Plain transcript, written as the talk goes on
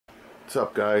What's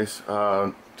up, guys?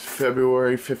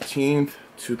 February 15th,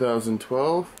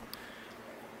 2012,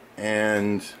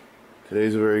 and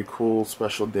today's a very cool,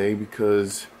 special day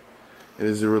because it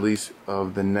is the release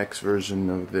of the next version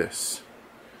of this,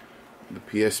 the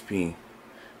PSP.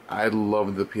 I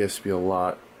loved the PSP a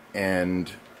lot, and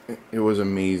it was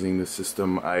amazing, the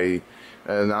system.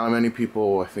 Not many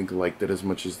people, I think, liked it as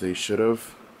much as they should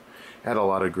have. It had a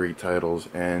lot of great titles,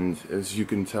 and as you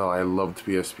can tell, I loved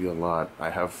PSP a lot. I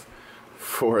have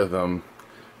 4 of them.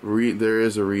 There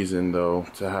is a reason, though,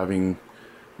 to having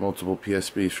multiple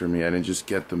PSPs for me. I didn't just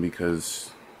get them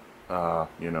because,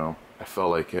 you know, I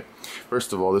felt like it.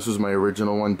 First of all, this was my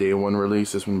original one, day 1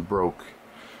 release. This one broke,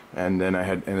 and then I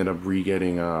had ended up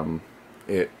re-getting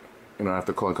it, you know,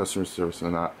 after calling customer service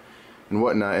and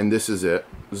whatnot. And this is it.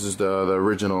 This is the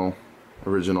original.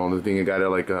 The thing I got it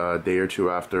like a day or 2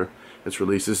 after its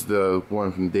release. This is the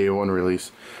one from day 1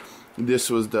 release. This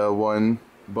was the one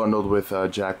bundled with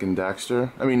Jack and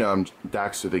Daxter.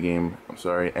 Daxter the game. I'm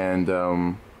sorry. And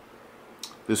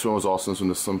this one was awesome when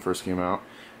the Slim first came out.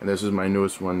 And this is my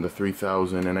newest one, the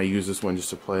 3000. And I use this one just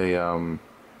to play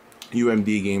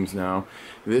UMD games now.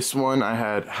 This one I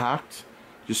had hacked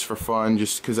just for fun,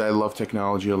 just because I love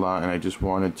technology a lot, and I just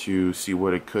wanted to see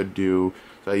what it could do.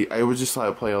 So I would just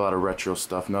play a lot of retro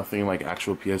stuff, nothing like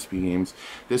actual PSP games.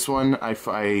 This one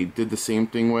I did the same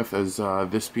thing with as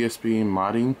this PSP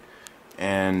modding,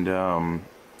 and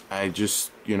I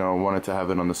just, you know, wanted to have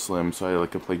it on the Slim so I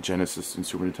could play Genesis and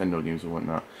Super Nintendo games and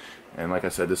whatnot. And like I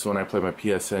said, this one I play my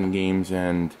PSN games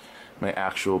and my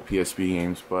actual PSP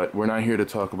games, but we're not here to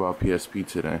talk about PSP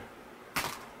today.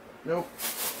 Nope.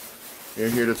 We're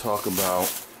here to talk about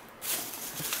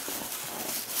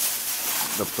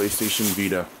the PlayStation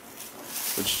Vita,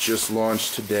 which just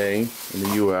launched today in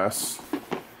the US.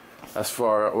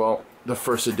 The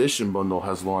first edition bundle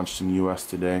has launched in the US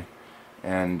today.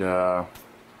 And go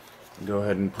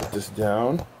ahead and put this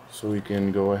down so we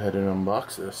can go ahead and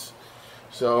unbox this.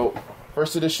 So,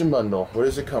 first edition bundle, what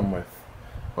does it come with?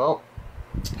 Well,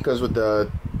 it comes with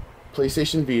the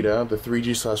PlayStation Vita, the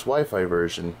 3G/Wi-Fi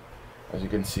version, as you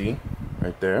can see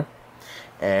right there.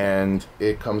 And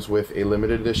it comes with a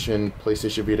limited edition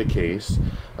PlayStation Vita case,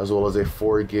 as well as a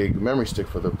 4 gig memory stick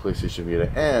for the PlayStation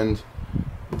Vita, and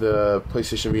the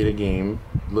PlayStation Vita game,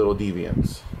 Little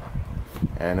Deviants.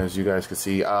 And as you guys can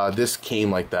see, this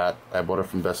came like that. I bought it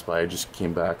from Best Buy. It just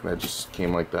came back, and it just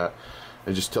came like that.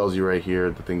 It just tells you right here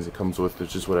the things it comes with,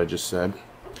 which is what I just said.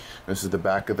 This is the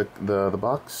back of the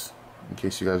box, in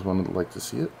case you guys would like to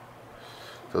see it.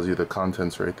 Tells you the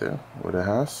contents right there, what it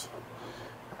has.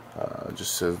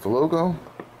 Just says the logo.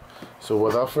 So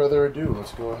without further ado,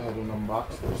 let's go ahead and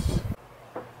unbox this.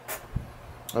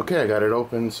 Okay, I got it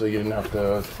open, so you didn't have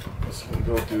to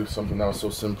go through something that was so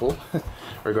simple.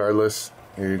 Regardless,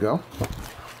 here you go.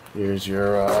 Here's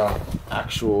your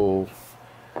actual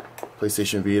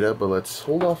PlayStation Vita, but let's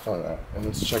hold off on that and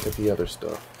let's check out the other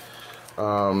stuff.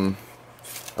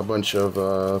 A bunch of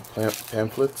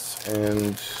pamphlets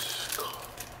and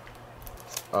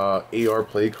AR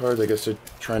play cards. I guess they're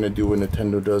trying to do what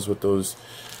Nintendo does with those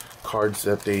cards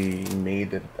that they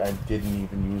made that I didn't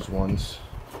even use once.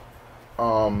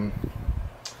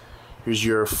 Here's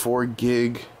your 4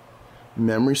 gig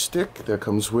memory stick that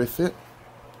comes with it,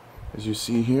 as you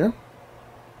see here.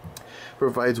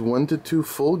 Provides 1 to 2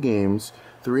 full games,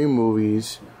 3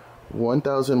 movies,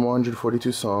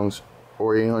 1,142 songs,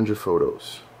 or 800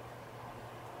 photos.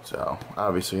 So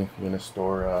obviously you're gonna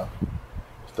store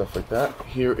stuff like that.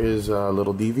 Here is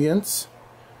Little Deviants,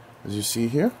 as you see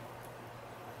here.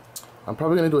 I'm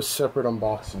probably gonna do a separate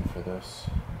unboxing for this,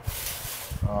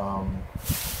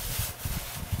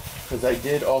 because I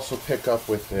did also pick up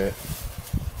with it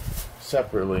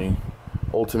separately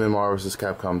Ultimate Marvel vs.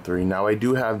 Capcom 3. Now I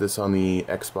do have this on the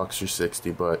Xbox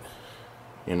 360, but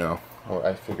you know,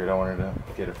 I figured I wanted to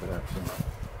get it for that too.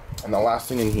 And the last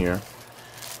thing in here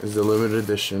is the limited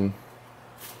edition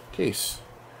case,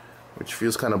 which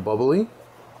feels kind of bubbly.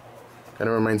 Kind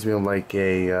of reminds me of like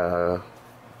a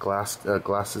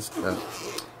glasses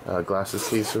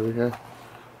case over here.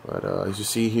 But as you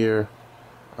see here,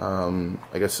 I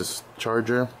guess this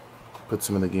charger, put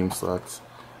some in the game slots,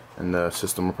 and the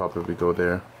system will probably go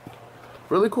there.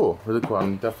 Really cool, really cool.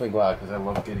 I'm definitely glad because I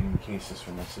love getting cases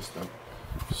for my system.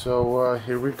 So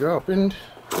here we go. Opened,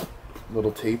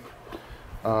 little tape.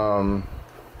 Yeah,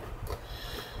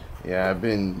 I've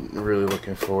been really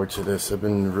looking forward to this. I've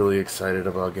been really excited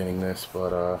about getting this,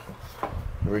 but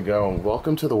here we go.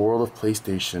 Welcome to the world of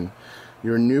PlayStation.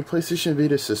 Your new PlayStation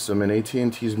Vita system and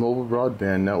AT&T's mobile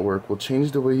broadband network will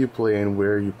change the way you play and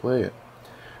where you play it.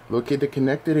 Locate the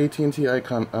connected AT&T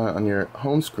icon on your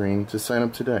home screen to sign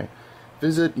up today.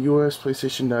 Visit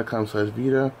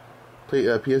usplaystation.com/Vita.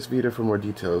 PS Vita for more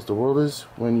details. The world is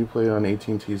when you play on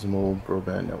AT&T's mobile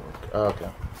broadband network. Okay.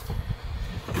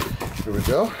 Here we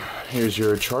go. Here's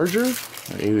your charger.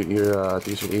 Your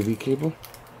these are AV cable.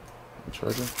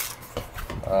 Charger.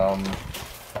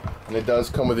 And it does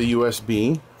come with a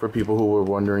USB for people who were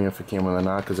wondering if it came with or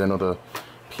not, because I know the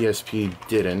PSP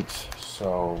didn't.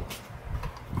 So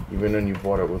even when you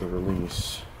bought it with a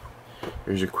release,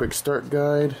 here's your quick start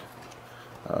guide.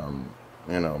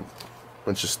 You know,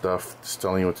 bunch of stuff just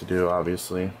telling you what to do,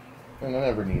 obviously. And I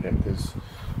never need it because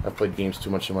I've played games too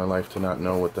much in my life to not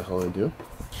know what the hell I do.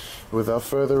 Without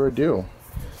further ado,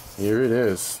 here it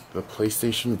is, the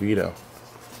PlayStation Vita.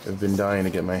 I've been dying to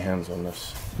get my hands on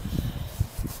this.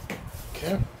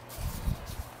 Okay.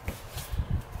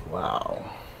 Wow.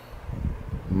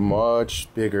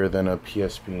 Much bigger than a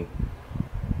PSP.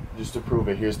 Just to prove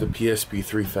it, here's the PSP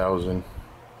 3000.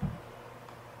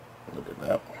 Look at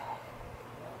that.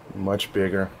 Much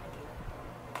bigger.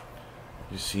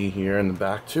 You see here in the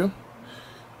back too.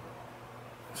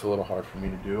 It's a little hard for me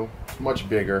to do. It's much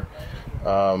bigger,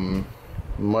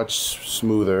 much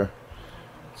smoother.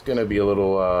 It's gonna be a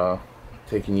little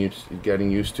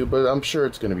getting used to, but I'm sure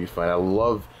it's gonna be fine. I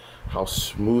love how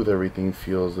smooth everything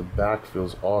feels. The back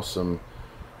feels awesome.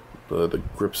 The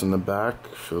grips in the back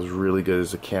feels really good.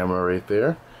 As a camera right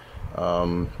there.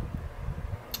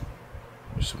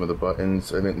 Some of the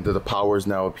buttons. I think the powers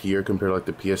now up here compared to like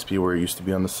the PSP where it used to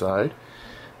be on the side.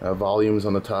 Volumes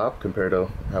on the top compared to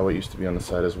how it used to be on the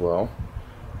side as well.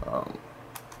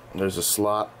 There's a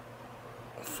slot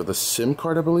for the SIM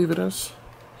card, I believe it is.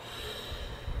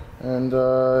 And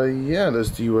yeah,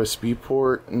 there's the USB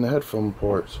port and the headphone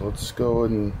port. So let's go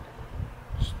and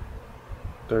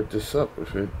start this up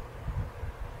if it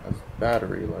has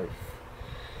battery life.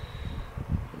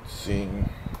 Let's see.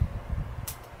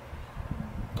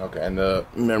 Okay, and the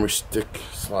memory stick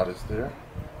slot is there.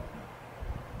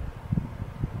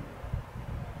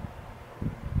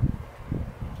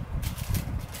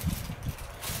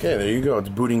 Okay, there you go. It's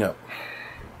booting up.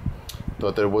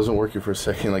 Thought that it wasn't working for a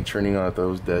second, like turning on. I thought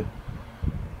it was dead.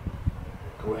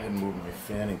 Go ahead and move my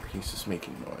fan in case it's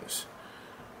making noise.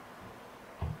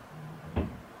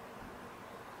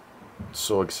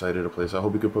 So excited to play this. I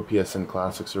hope you could put PSN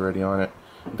Classics already on it.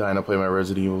 I'm dying to play my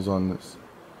Resident Evils on this.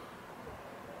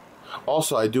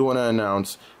 Also, I do want to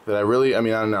announce that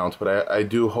not announce, but I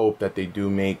do hope that they do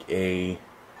make a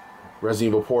Resident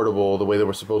Evil Portable the way they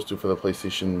were supposed to for the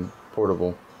PlayStation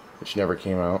Portable, which never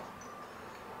came out.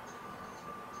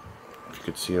 If you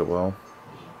could see it well.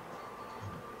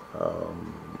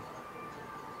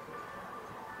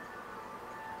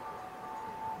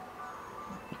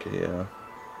 Okay, yeah.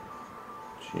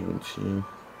 GMT.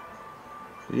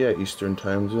 Yeah, Eastern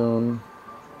Time Zone.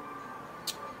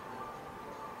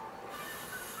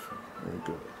 Very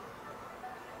good.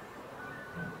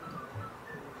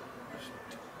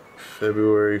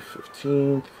 February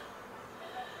 15th,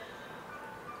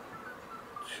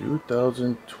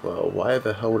 2012. Why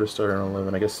the hell would it start on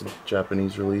 11? I guess the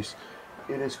Japanese release.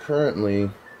 It is currently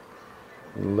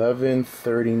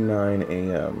 11:39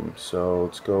 a.m. So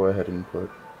let's go ahead and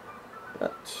put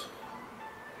that.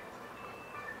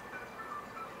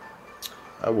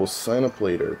 I will sign up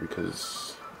later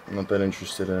because I'm not that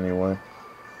interested anyway.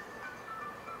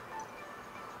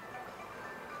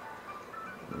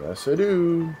 Yes, I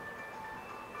do.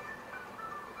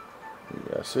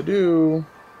 Yes, I do.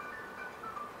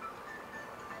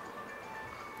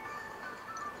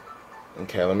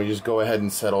 Okay, let me just go ahead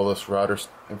and set all this router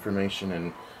information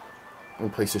and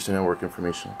PlayStation Network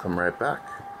information. I'll come right back.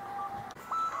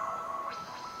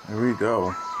 There we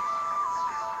go.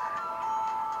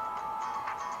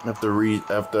 I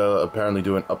have to apparently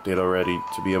do an update already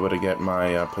to be able to get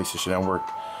my PlayStation Network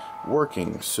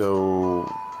working. So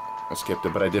I skipped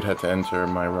it, but I did have to enter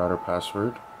my router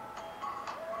password.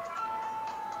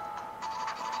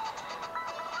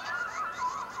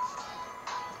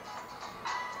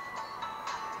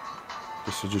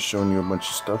 This is just showing you a bunch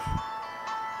of stuff.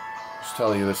 Just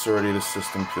telling you this already, this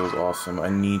system feels awesome. I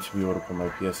need to be able to put my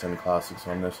PSN Classics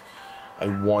on this. I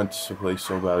want to play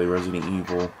so badly Resident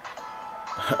Evil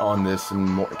on this and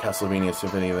more Castlevania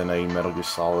Symphony of the Night, Metal Gear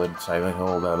Solid, Silent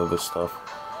Hill, that other stuff.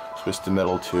 Twisted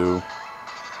Metal 2.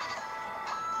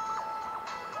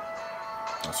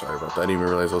 Oh, sorry about that. I didn't even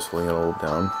realize I was holding it all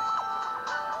down.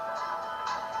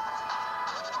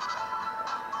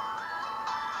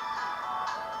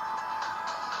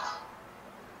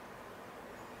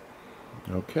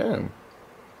 Okay.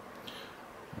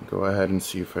 Go ahead and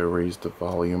see if I raise the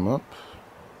volume up.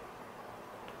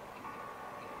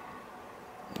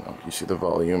 Oh, you see the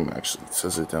volume, actually it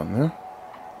says it down there.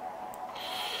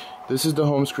 This is the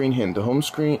home screen hint. The home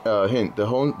screen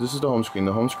this is the home screen.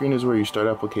 The home screen is where you start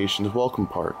applications. Welcome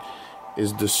part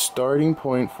is the starting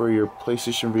point for your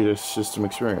PlayStation Vita system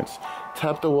experience.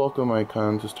 Tap the welcome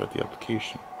icon to start the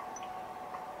application.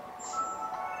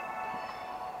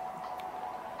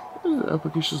 What is the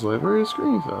application's library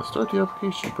screen? Start the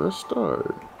application. Press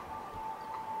start.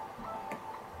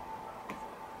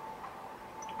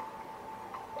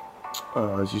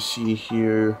 As you see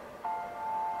here,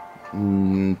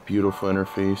 beautiful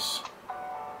interface.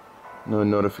 No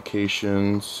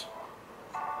notifications.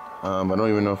 I don't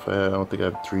even know if I don't think I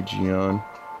have 3G on.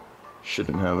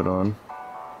 Shouldn't have it on.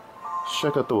 Let's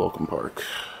check out the welcome park.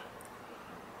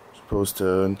 Supposed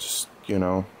to just, you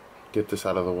know, get this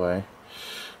out of the way.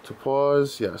 To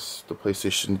pause, yes, the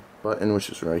PlayStation button, which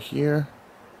is right here.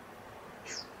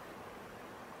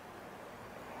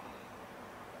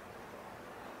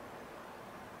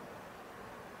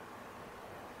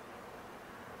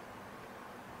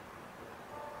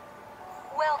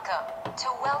 Welcome to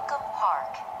Welcome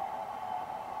Park.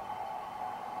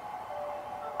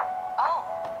 Oh,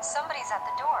 somebody's at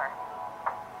the door.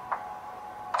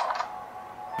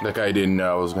 That guy didn't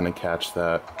know I was gonna catch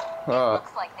that. It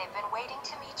looks like they've been waiting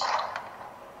to meet you.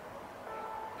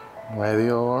 Why are they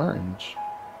all orange?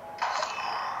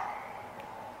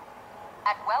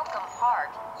 At Welcome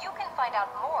Park, you can find out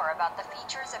more about the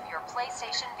features of your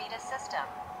PlayStation Vita system.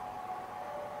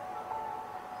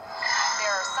 There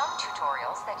are some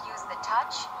tutorials that use the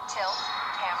touch, tilt,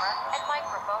 camera, and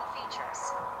microphone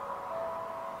features.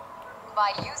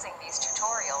 By using these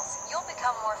tutorials, you'll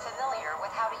become more familiar with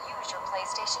how to use your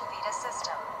PlayStation Vita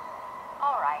system.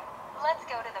 Alright, let's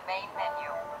go to the main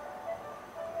menu.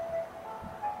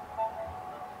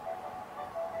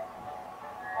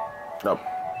 No.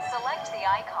 Select the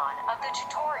icon of the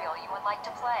tutorial you would like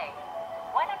to play.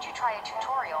 Why don't you try a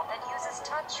tutorial that uses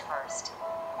touch first?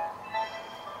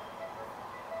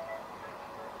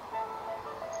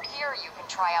 Here you can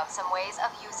try out some ways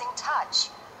of using touch.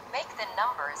 Make the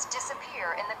numbers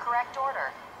disappear in the correct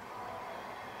order.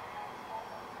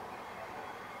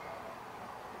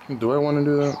 Do I want to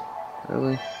do that?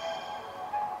 Really?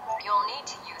 You'll need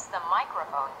to use the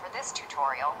microphone for this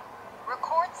tutorial.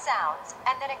 Record sounds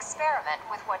and then experiment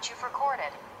with what you've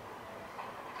recorded.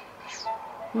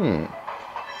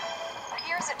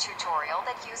 Here's a tutorial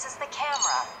that uses the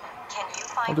camera. Can you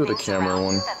find I'll do the things camera around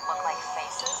one. you that look like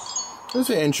faces? It's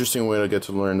an interesting way to get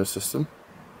to learn the system.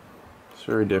 It's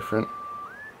very different.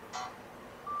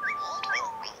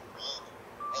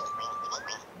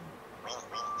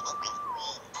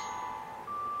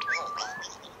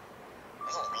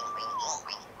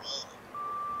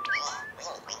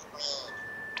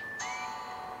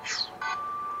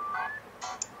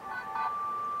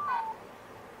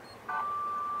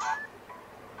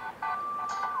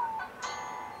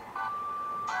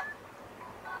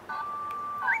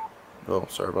 Oh,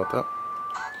 sorry about that.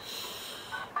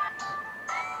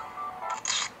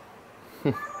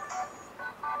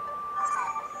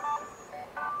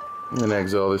 I'm gonna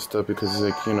exit all this stuff because,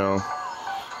 like, you know,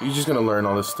 you're just gonna learn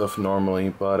all this stuff normally,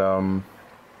 but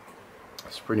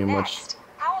it's pretty much.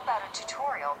 How about a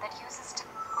tutorial that uses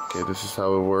Okay, this is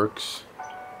how it works.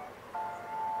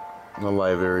 In the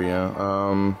live area.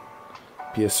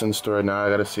 PSN store. Now I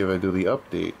gotta see if I do the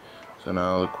update. So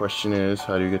now the question is,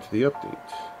 how do you get to the update?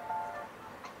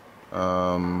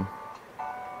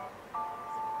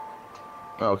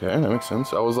 Okay, that makes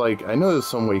sense. I was like, I know there's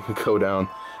some way you could go down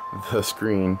the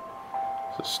screen.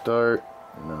 So start.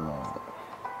 No.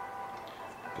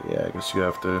 Okay, yeah, I guess you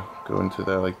have to go into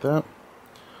that like that.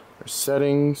 There's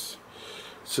settings,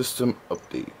 system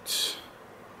update.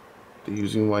 They're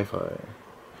using Wi-Fi.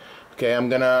 Okay, I'm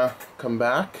gonna come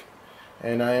back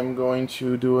and I am going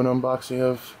to do an unboxing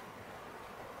of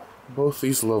both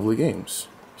these lovely games.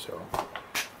 So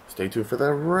stay tuned for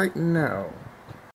that right now.